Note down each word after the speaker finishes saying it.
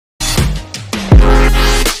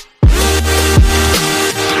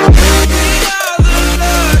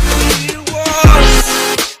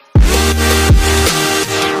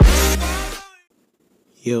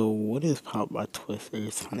is powered by Twister.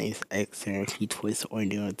 My name is xSnergyTwist, or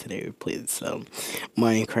Nino, and today we're playing some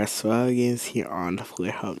Minecraft survival games here on the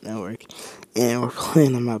Flare Hub Network. And we're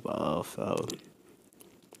playing a map of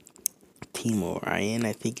Team Orion,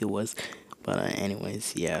 I think it was. But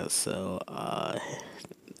anyways, yeah, so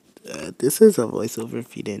this is a voiceover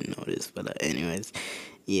if you didn't notice. But anyways,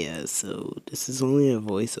 yeah, so this is only a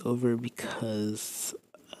voiceover because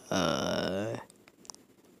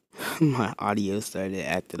my audio started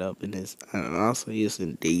acting up in this. I'm also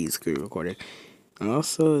using Dave's screen recorder.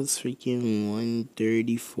 Also, it's freaking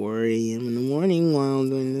 1:34 a.m. in the morning while I'm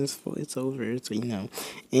doing this voiceover. So,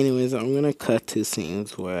 Anyways, I'm going to cut to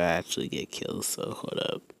scenes where I actually get killed. So, hold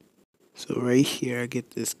up. So, right here, I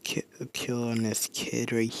get this kill on this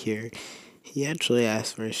kid right here. He actually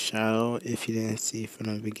asked for a shout out if you didn't see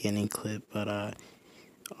from the beginning clip. But, I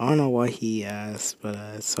don't know why he asked.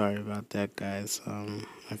 But, sorry about that, guys.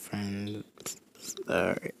 My friend...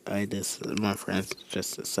 my friends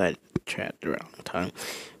just decided to chat around the time.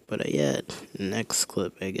 But yeah, next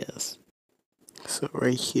clip, I guess. So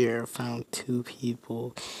right here, I found two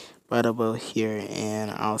people right about here, and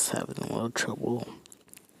I was having a little trouble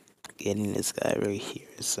getting this guy right here.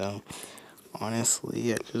 So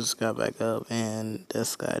honestly, I just got back up, and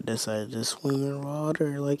this guy decided to swim in the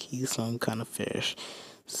water like he's some kind of fish.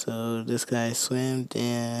 So this guy swam,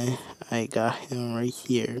 and I got him right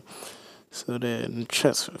here. So then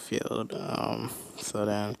chest fulfilled. So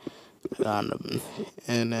then I got him,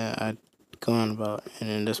 and I go on about, and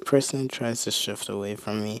then this person tries to shift away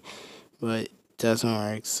from me, but it doesn't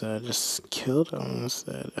work. So I just killed him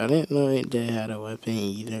instead. I didn't know they had a weapon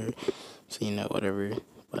either. So whatever.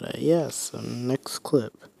 But yeah. So next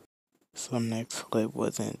clip. So next clip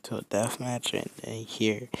wasn't until deathmatch, and then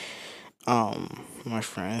here, my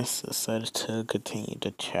friends decided to continue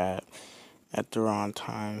to chat at the wrong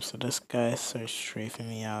time. So this guy started strafing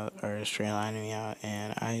me out, or straight lining me out,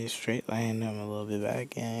 and I straight lined him a little bit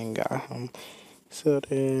back and got him. So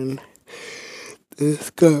then this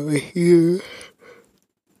guy right here,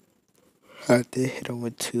 I did hit him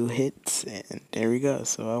with 2 hits, and there we go.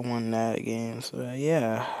 So I won that game. So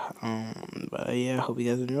yeah, but yeah, hope you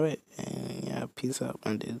guys enjoy it, and yeah, peace out,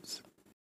 my dudes.